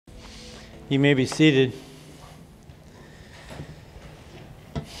You may be seated.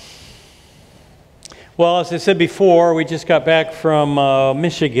 Well, as I said before, we just got back from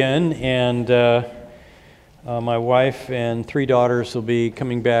Michigan, and my wife and 3 daughters will be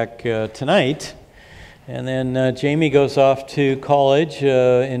coming back tonight. And then Jamie goes off to college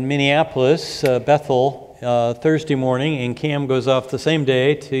in Minneapolis, Bethel, Thursday morning, and Cam goes off the same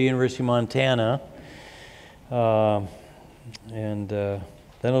day to University of Montana.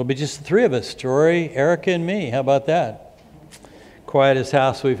 Then it'll be just the 3 of us, Jory, Erica, and me. How about that? Quietest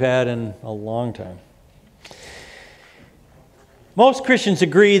house we've had in a long time. Most Christians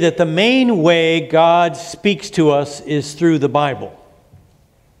agree that the main way God speaks to us is through the Bible.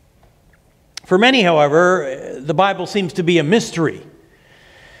 For many, however, the Bible seems to be a mystery,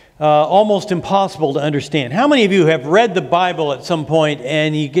 almost impossible to understand. How many of you have read the Bible at some point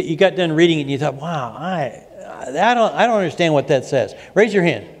and you got done reading it and you thought, wow, I don't understand what that says? Raise your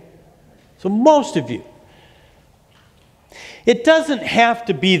hand. So most of you. It doesn't have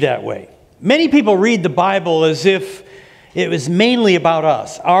to be that way. Many people read the Bible as if it was mainly about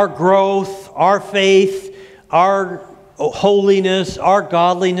us, our growth, our faith, our holiness, our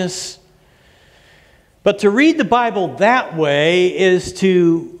godliness. But to read the Bible that way is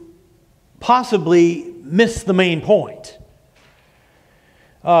to possibly miss the main point.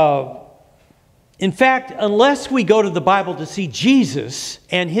 In fact, unless we go to the Bible to see Jesus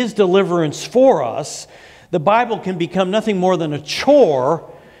and His deliverance for us, the Bible can become nothing more than a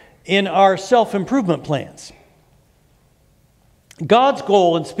chore in our self-improvement plans. God's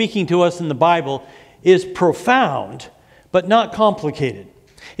goal in speaking to us in the Bible is profound, but not complicated.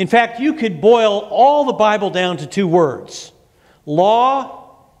 In fact, you could boil all the Bible down to 2 words: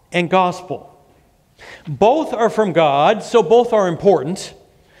 law and gospel. Both are from God, so both are important,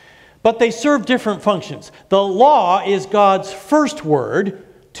 but they serve different functions. The law is God's first word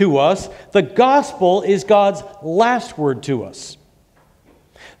to us. The gospel is God's last word to us.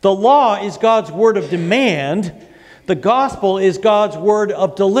 The law is God's word of demand. The gospel is God's word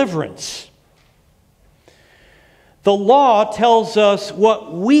of deliverance. The law tells us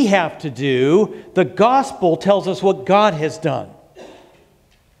what we have to do. The gospel tells us what God has done.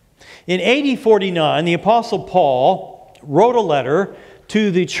 In AD 49, the Apostle Paul wrote a letter to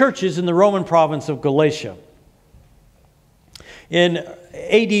the churches in the Roman province of Galatia. In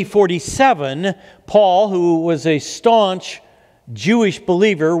AD 47, Paul, who was a staunch Jewish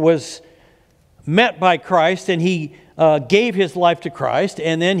believer, was met by Christ, and he gave his life to Christ,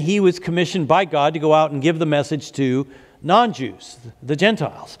 and then he was commissioned by God to go out and give the message to non-Jews, the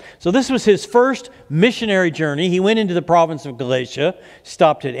Gentiles. So this was his first missionary journey. He went into the province of Galatia,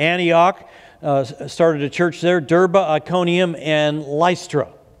 stopped at Antioch, started a church there, Derbe, Iconium, and Lystra.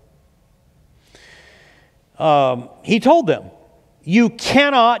 He told them, you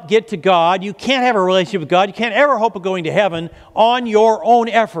cannot get to God, you can't have a relationship with God, you can't ever hope of going to heaven on your own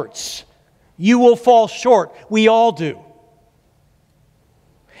efforts. You will fall short. We all do.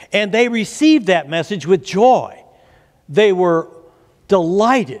 And they received that message with joy. They were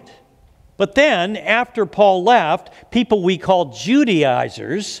delighted. But then, after Paul left, people we call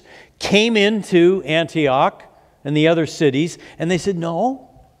Judaizers came into Antioch and the other cities, and they said,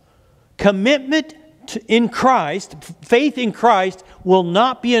 no, commitment in Christ, faith in Christ will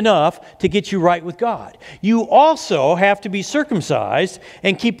not be enough to get you right with God. You also have to be circumcised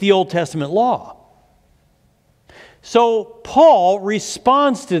and keep the Old Testament law. So Paul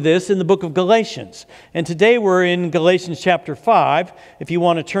responds to this in the book of Galatians. And today we're in Galatians chapter 5. If you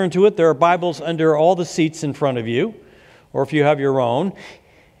want to turn to it, there are Bibles under all the seats in front of you, or if you have your own.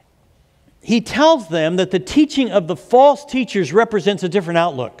 He tells them that the teaching of the false teachers represents a different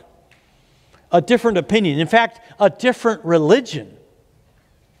outlook, a different opinion, in fact, a different religion.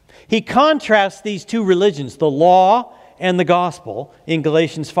 He contrasts these 2 religions, the law and the gospel, in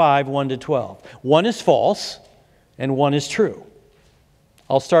Galatians 5, 1-12. One is false and one is true.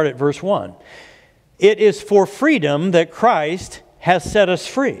 I'll start at verse 1. It is for freedom that Christ has set us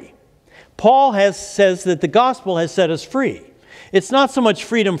free. Paul says that the gospel has set us free. It's not so much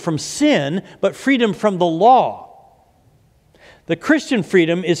freedom from sin, but freedom from the law. The Christian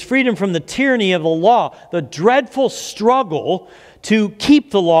freedom is freedom from the tyranny of the law, the dreadful struggle to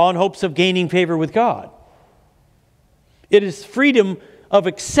keep the law in hopes of gaining favor with God. It is freedom of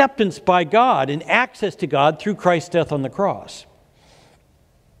acceptance by God and access to God through Christ's death on the cross.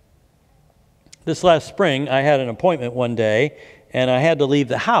 This last spring, I had an appointment one day, and I had to leave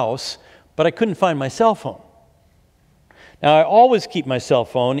the house, but I couldn't find my cell phone. Now, I always keep my cell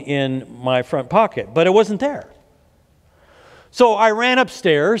phone in my front pocket, but it wasn't there. So I ran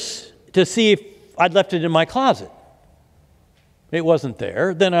upstairs to see if I'd left it in my closet. It wasn't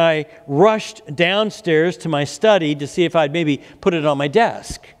there. Then I rushed downstairs to my study to see if I'd maybe put it on my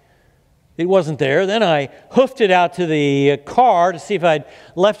desk. It wasn't there. Then I hoofed it out to the car to see if I'd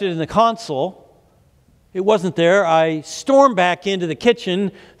left it in the console. It wasn't there. I stormed back into the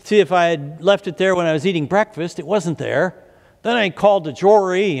kitchen to see if I had left it there when I was eating breakfast. It wasn't there. Then I called to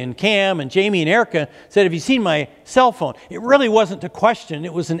Jory and Cam and Jamie and Erica, said, have you seen my cell phone? It really wasn't a question.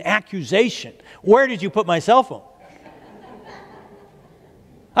 It was an accusation. Where did you put my cell phone?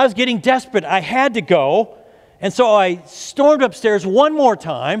 I was getting desperate. I had to go. And so I stormed upstairs one more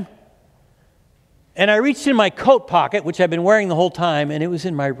time. And I reached in my coat pocket, which I've been wearing the whole time, and it was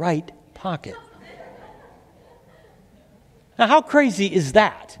in my right pocket. Now, how crazy is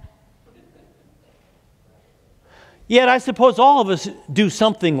that? Yet I suppose all of us do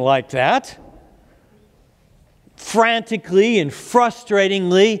something like that. Frantically and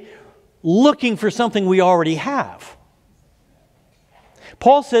frustratingly looking for something we already have.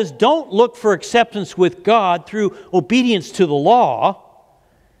 Paul says, don't look for acceptance with God through obedience to the law.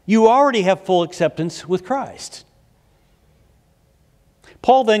 You already have full acceptance with Christ.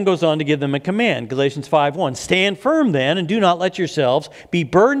 Paul then goes on to give them a command, Galatians 5:1. Stand firm then, and do not let yourselves be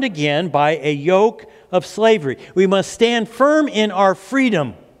burdened again by a yoke of slavery. We must stand firm in our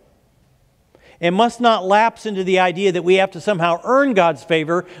freedom and must not lapse into the idea that we have to somehow earn God's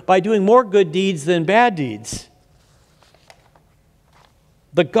favor by doing more good deeds than bad deeds.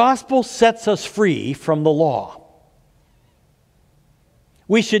 The gospel sets us free from the law.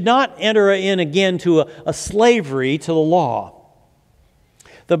 We should not enter in again to a slavery to the law.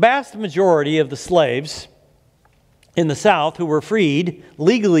 The vast majority of the slaves in the South who were freed,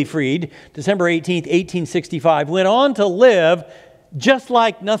 legally freed, December 18th, 1865, went on to live just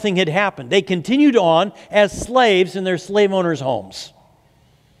like nothing had happened. They continued on as slaves in their slave owners' homes.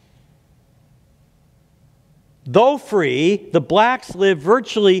 Though free, the blacks lived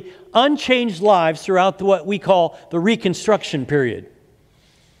virtually unchanged lives throughout what we call the Reconstruction period.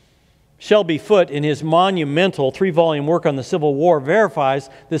 Shelby Foote, in his monumental 3-volume work on the Civil War, verifies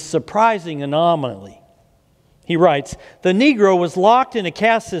this surprising anomaly. He writes, the Negro was locked in a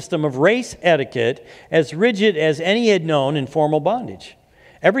caste system of race etiquette as rigid as any had known in formal bondage.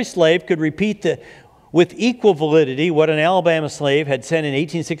 Every slave could repeat with equal validity what an Alabama slave had said in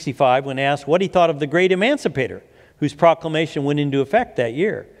 1865 when asked what he thought of the great emancipator, whose proclamation went into effect that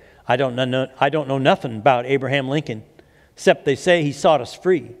year. I don't know nothing about Abraham Lincoln, except they say he sought us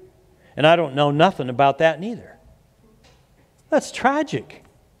free. And I don't know nothing about that neither. That's tragic.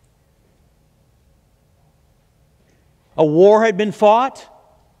 A war had been fought.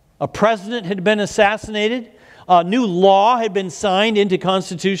 A president had been assassinated. A new law had been signed into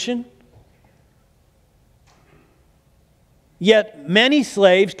Constitution. Yet many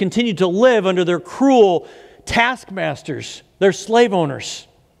slaves continued to live under their cruel taskmasters, their slave owners,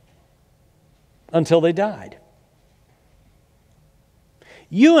 until they died.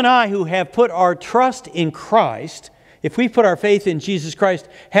 You and I who have put our trust in Christ, if we put our faith in Jesus Christ,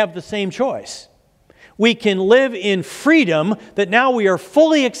 have the same choice. We can live in freedom that now we are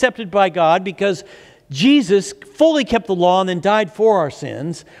fully accepted by God because Jesus fully kept the law and then died for our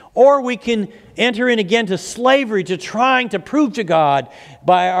sins. Or we can enter in again to slavery, to trying to prove to God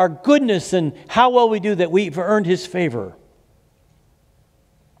by our goodness and how well we do that we've earned His favor.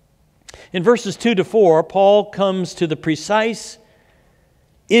 In verses 2 to 4, Paul comes to the precise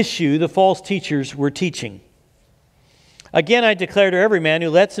issue the false teachers were teaching. Again, I declare to every man who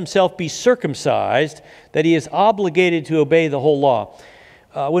lets himself be circumcised that he is obligated to obey the whole law.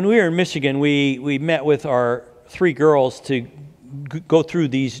 When we were in Michigan, we met with our 3 girls to go through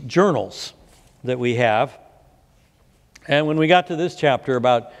these journals that we have. And when we got to this chapter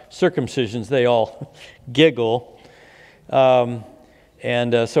about circumcisions, they all giggle. So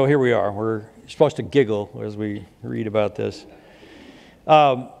here we are. We're supposed to giggle as we read about this.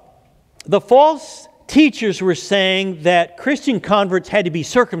 The false teachers were saying that Christian converts had to be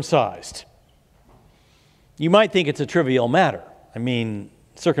circumcised. You might think it's a trivial matter. I mean,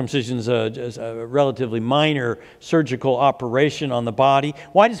 circumcision is a relatively minor surgical operation on the body.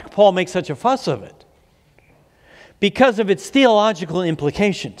 Why does Paul make such a fuss of it? Because of its theological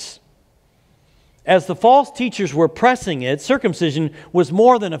implications. As the false teachers were pressing it, circumcision was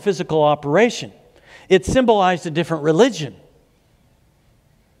more than a physical operation. It symbolized a different religion.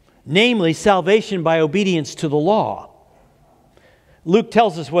 Namely, salvation by obedience to the law. Luke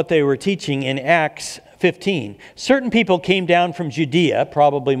tells us what they were teaching in Acts 15. Certain people came down from Judea,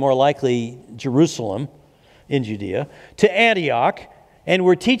 probably more likely Jerusalem in Judea, to Antioch, and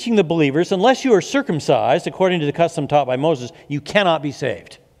were teaching the believers, unless you are circumcised, according to the custom taught by Moses, you cannot be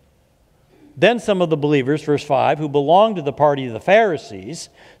saved. Then some of the believers, verse 5, who belonged to the party of the Pharisees,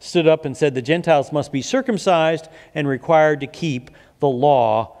 stood up and said the Gentiles must be circumcised and required to keep the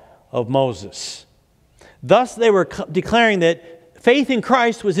law of Moses. Thus they were declaring that faith in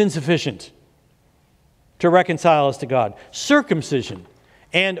Christ was insufficient to reconcile us to God. Circumcision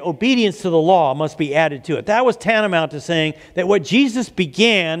and obedience to the law must be added to it. That was tantamount to saying that what Jesus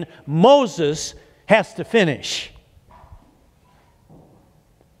began, Moses has to finish.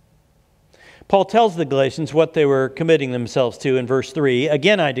 Paul tells the Galatians what they were committing themselves to in verse 3.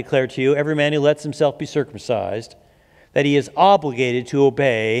 Again, I declare to you, every man who lets himself be circumcised, that he is obligated to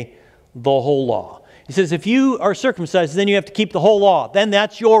obey the whole law. He says, if you are circumcised, then you have to keep the whole law. Then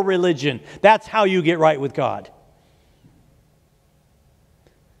that's your religion. That's how you get right with God.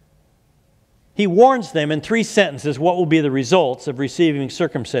 He warns them in 3 sentences what will be the results of receiving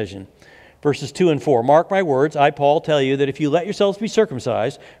circumcision. Verses 2 and 4. Mark my words, I, Paul, tell you that if you let yourselves be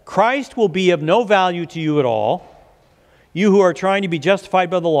circumcised, Christ will be of no value to you at all. You who are trying to be justified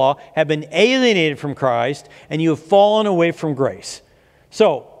by the law have been alienated from Christ, and you have fallen away from grace.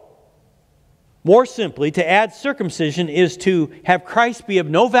 So, more simply, to add circumcision is to have Christ be of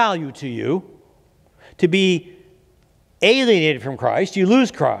no value to you, to be alienated from Christ, you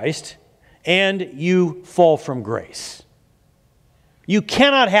lose Christ, and you fall from grace. You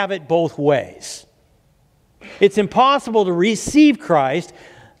cannot have it both ways. It's impossible to receive Christ,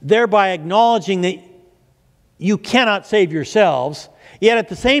 thereby acknowledging that you cannot save yourselves, yet at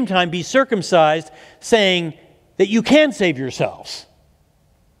the same time be circumcised, saying that you can save yourselves.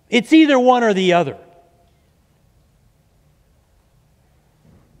 It's either one or the other.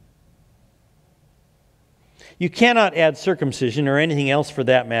 You cannot add circumcision or anything else for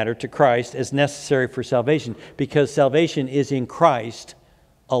that matter to Christ as necessary for salvation, because salvation is in Christ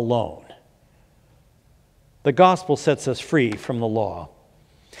alone. The gospel sets us free from the law.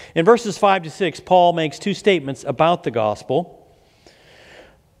 In verses 5 to 6, Paul makes 2 statements about the gospel.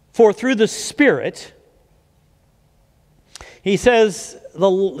 For through the Spirit, he says the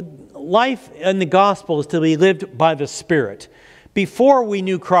life in the gospel is to be lived by the Spirit. Before we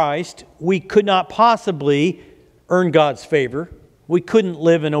knew Christ, we could not possibly earn God's favor. We couldn't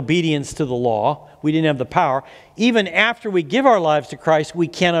live in obedience to the law. We didn't have the power. Even after we give our lives to Christ, we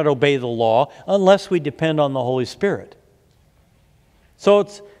cannot obey the law unless we depend on the Holy Spirit. So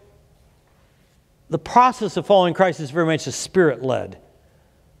it's the process of following Christ is very much a Spirit-led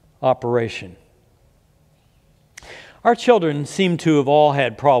operation. Our children seem to have all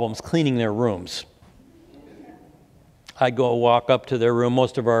had problems cleaning their rooms. I go walk up to their room.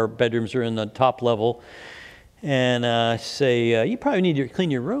 Most of our bedrooms are in the top level. And say, you probably need to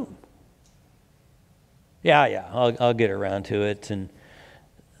clean your room. Yeah, I'll get around to it. And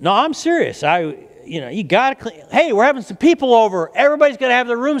no, I'm serious. You got to clean. Hey, we're having some people over. Everybody's got to have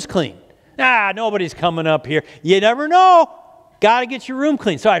their rooms clean. Nobody's coming up here. You never know. Got to get your room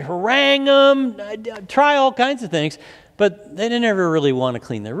clean. So I'd harangue them, I'd try all kinds of things, but they didn't ever really want to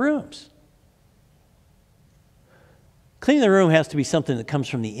clean their rooms. Cleaning the room has to be something that comes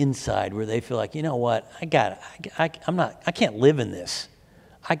from the inside, where they feel like, you know what, I can't live in this.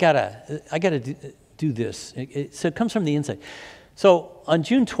 I gotta do this. So it comes from the inside. So on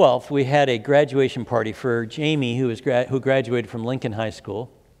June 12th, we had a graduation party for Jamie, who graduated from Lincoln High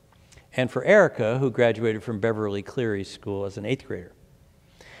School, and for Erica, who graduated from Beverly Cleary School as an 8th grader.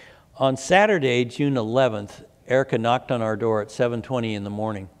 On Saturday, June 11th, Erica knocked on our door at 7:20 in the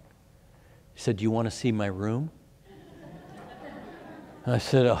morning. She said, "Do you want to see my room?" I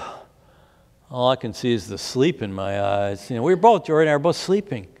said, all I can see is the sleep in my eyes. Jordy and I were both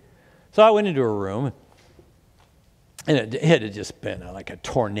sleeping. So I went into her room, and it had just been like a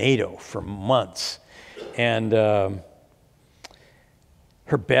tornado for months. And her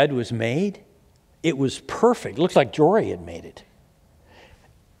bed was made. It was perfect. It looked like Jory had made it.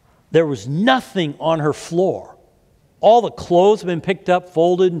 There was nothing on her floor. All the clothes had been picked up,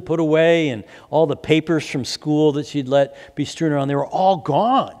 folded, and put away, and all the papers from school that she'd let be strewn around, they were all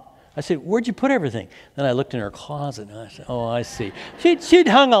gone. I said, "Where'd you put everything?" Then I looked in her closet, and I said, "Oh, I see." She'd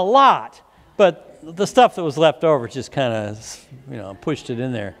hung a lot, but the stuff that was left over just kind of, pushed it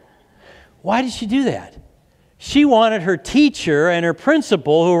in there. Why did she do that? She wanted her teacher and her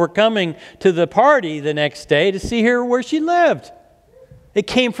principal, who were coming to the party the next day, to see her where she lived. It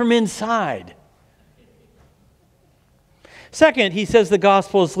came from inside. Second, he says the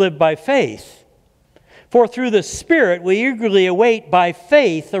gospel is lived by faith. For through the Spirit we eagerly await by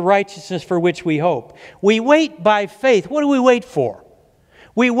faith the righteousness for which we hope. We wait by faith. What do we wait for?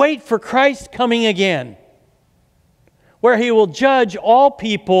 We wait for Christ coming again, where he will judge all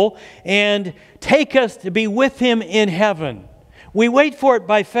people and take us to be with him in heaven. We wait for it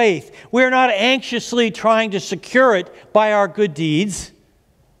by faith. We are not anxiously trying to secure it by our good deeds,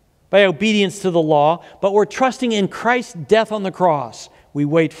 by obedience to the law, but we're trusting in Christ's death on the cross. We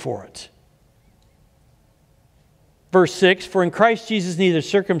wait for it. Verse 6, for in Christ Jesus neither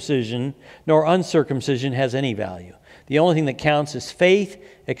circumcision nor uncircumcision has any value. The only thing that counts is faith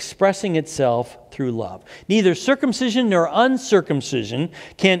expressing itself through love. Neither circumcision nor uncircumcision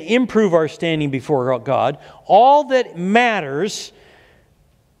can improve our standing before God. All that matters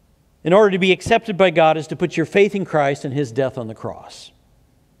in order to be accepted by God is to put your faith in Christ and His death on the cross.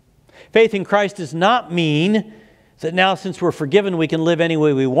 Faith in Christ does not mean that now, since we're forgiven, we can live any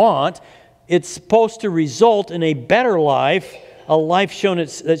way we want. It's supposed to result in a better life, a life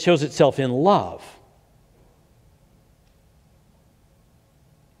that shows itself in love.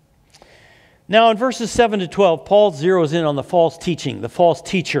 Now, in verses 7 to 12, Paul zeroes in on the false teaching, the false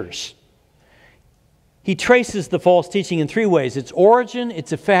teachers. He traces the false teaching in three ways: its origin,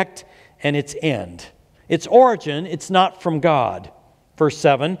 its effect, and its end. Its origin, it's not from God. Verse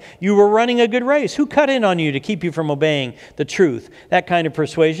 7, you were running a good race. Who cut in on you to keep you from obeying the truth? That kind of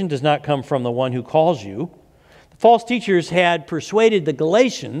persuasion does not come from the one who calls you. The false teachers had persuaded the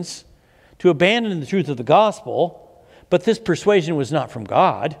Galatians to abandon the truth of the gospel, but this persuasion was not from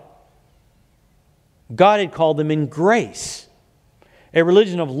God. God had called them in grace. A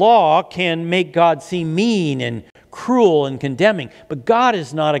religion of law can make God seem mean and cruel and condemning, but God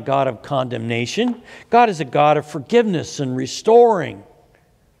is not a God of condemnation. God is a God of forgiveness and restoring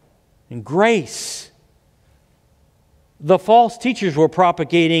and grace. The false teachers were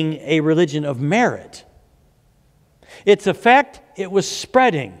propagating a religion of merit. Its effect, it was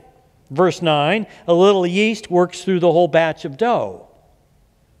spreading. Verse 9, a little yeast works through the whole batch of dough.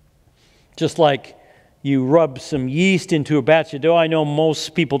 Just like you rub some yeast into a batch of dough. I know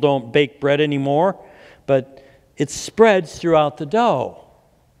most people don't bake bread anymore, but it spreads throughout the dough.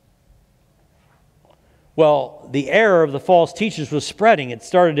 Well, the error of the false teachers was spreading. It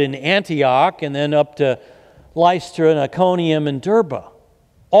started in Antioch and then up to Lystra and Iconium and Derbe.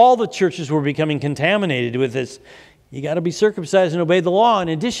 All the churches were becoming contaminated with this. You got to be circumcised and obey the law in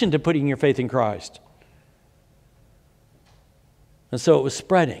addition to putting your faith in Christ. And so it was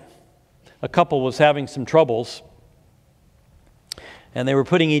spreading. A couple was having some troubles, and they were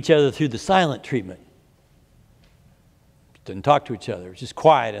putting each other through the silent treatment. Didn't talk to each other. It was just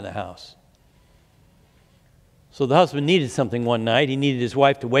quiet in the house. So the husband needed something one night. He needed his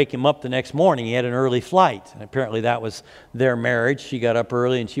wife to wake him up the next morning. He had an early flight, and apparently that was their marriage. She got up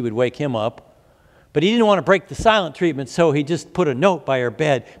early, and she would wake him up. But he didn't want to break the silent treatment, so he just put a note by her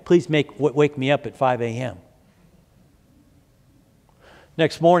bed, please wake me up at 5 a.m.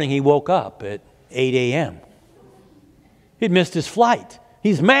 Next morning, he woke up at 8 a.m. He'd missed his flight.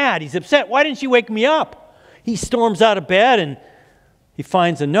 He's mad. He's upset. Why didn't you wake me up? He storms out of bed, and he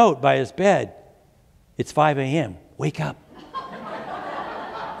finds a note by his bed. It's 5 a.m. Wake up.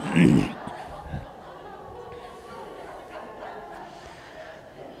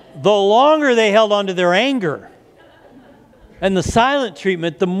 The longer they held on to their anger and the silent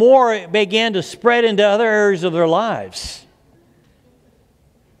treatment, the more it began to spread into other areas of their lives.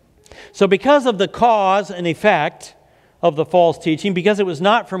 So because of the cause and effect of the false teaching, because it was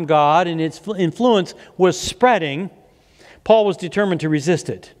not from God and its influence was spreading, Paul was determined to resist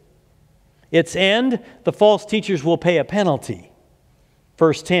it. Its end, the false teachers will pay a penalty.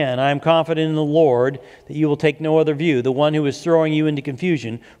 Verse 10, I am confident in the Lord that you will take no other view. The one who is throwing you into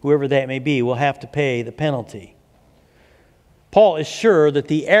confusion, whoever that may be, will have to pay the penalty. Paul is sure that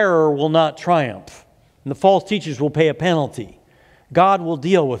the error will not triumph, and the false teachers will pay a penalty. God will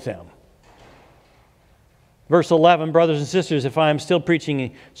deal with them. Verse 11, brothers and sisters, if I am still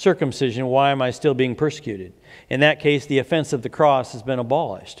preaching circumcision, why am I still being persecuted? In that case, the offense of the cross has been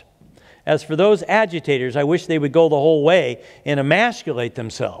abolished. As for those agitators, I wish they would go the whole way and emasculate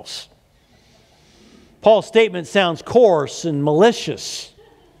themselves. Paul's statement sounds coarse and malicious.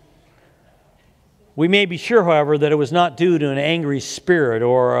 We may be sure, however, that it was not due to an angry spirit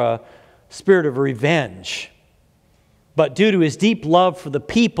or a spirit of revenge, but due to his deep love for the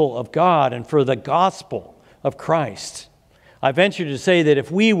people of God and for the gospel of Christ. I venture to say that if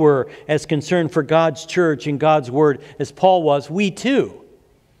we were as concerned for God's church and God's word as Paul was, we too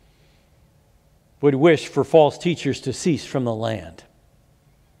would wish for false teachers to cease from the land.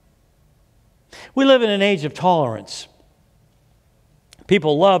 We live in an age of tolerance.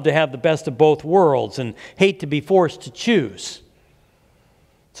 People love to have the best of both worlds and hate to be forced to choose.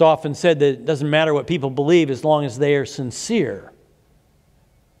 It's often said that it doesn't matter what people believe as long as they are sincere.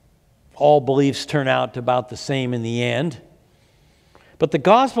 All beliefs turn out about the same in the end. But the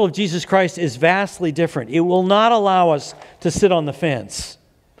gospel of Jesus Christ is vastly different. It will not allow us to sit on the fence.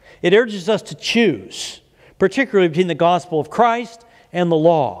 It urges us to choose, particularly between the gospel of Christ and the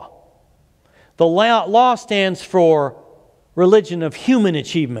law. The law stands for religion of human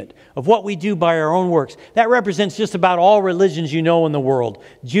achievement, of what we do by our own works. That represents just about all religions you know in the world: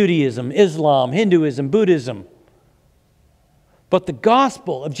 Judaism, Islam, Hinduism, Buddhism. But the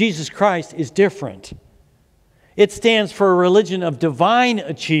gospel of Jesus Christ is different. It stands for a religion of divine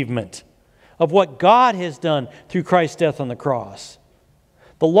achievement, of what God has done through Christ's death on the cross.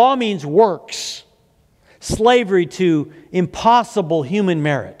 The law means works, slavery to impossible human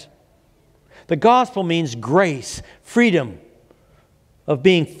merit. The gospel means grace, freedom of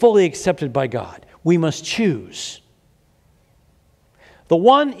being fully accepted by God. We must choose. The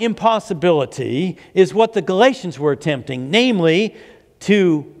one impossibility is what the Galatians were attempting, namely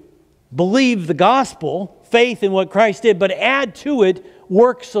to believe the gospel, faith in what Christ did, but add to it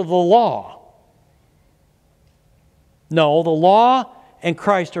works of the law. No, the law and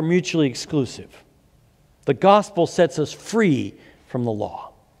Christ are mutually exclusive. The gospel sets us free from the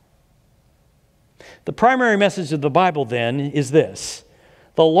law. The primary message of the Bible, then, is this: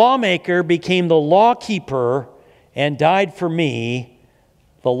 the lawmaker became the lawkeeper and died for me,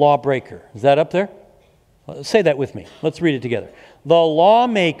 the lawbreaker. Is that up there? Say that with me. Let's read it together. The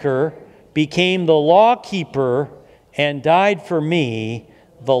lawmaker became the lawkeeper and died for me,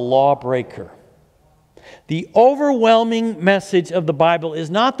 the lawbreaker. The overwhelming message of the Bible is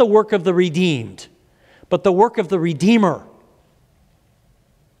not the work of the redeemed, but the work of the Redeemer.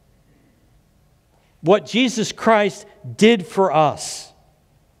 What Jesus Christ did for us.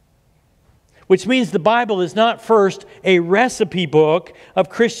 Which means the Bible is not first a recipe book of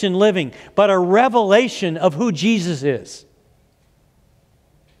Christian living, but a revelation of who Jesus is,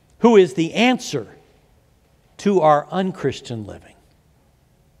 who is the answer to our unchristian living.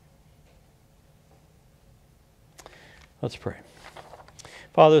 Let's pray.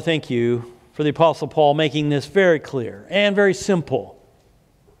 Father, thank you for the Apostle Paul making this very clear and very simple.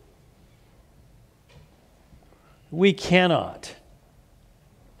 We cannot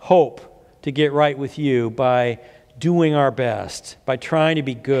hope to get right with you by doing our best, by trying to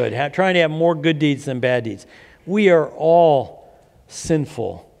be good, trying to have more good deeds than bad deeds. We are all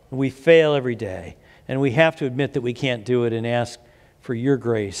sinful. We fail every day. And we have to admit that we can't do it and ask for your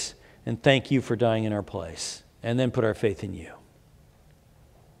grace and thank you for dying in our place. And then put our faith in you.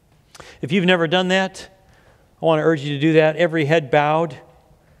 If you've never done that, I want to urge you to do that. Every head bowed.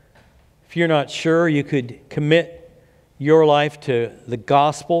 If you're not sure, you could commit your life to the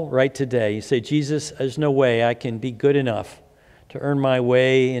gospel right today. You say, Jesus, there's no way I can be good enough to earn my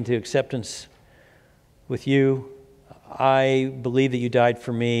way into acceptance with you. I believe that you died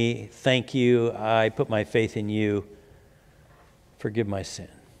for me. Thank you. I put my faith in you. Forgive my sin.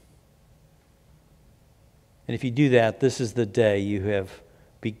 And if you do that, this is the day you have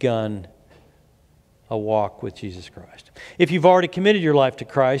begun a walk with Jesus Christ. If you've already committed your life to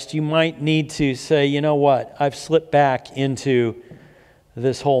Christ, you might need to say, you know what, I've slipped back into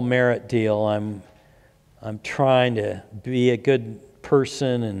this whole merit deal. I'm trying to be a good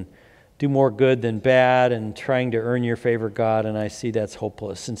person and do more good than bad and trying to earn your favor, God, and I see that's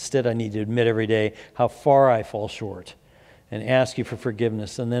hopeless. Instead, I need to admit every day how far I fall short and ask you for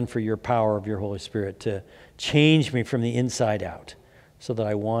forgiveness and then for your power of your Holy Spirit to change me from the inside out so that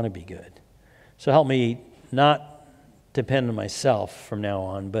I want to be good. So help me not depend on myself from now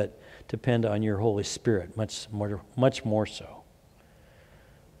on, but depend on your Holy Spirit much more so.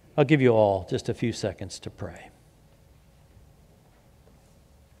 I'll give you all just a few seconds to pray.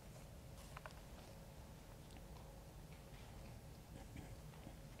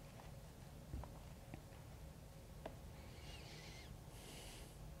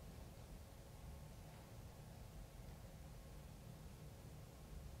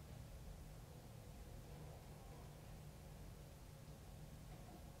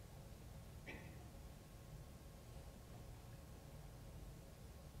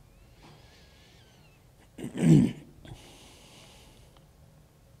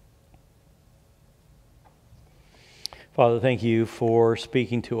 Father, thank you for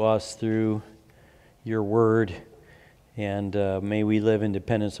speaking to us through your word, and may we live in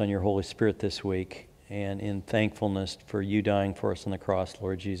dependence on your Holy Spirit this week and in thankfulness for you dying for us on the cross,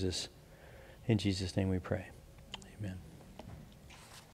 Lord Jesus. In Jesus' name we pray.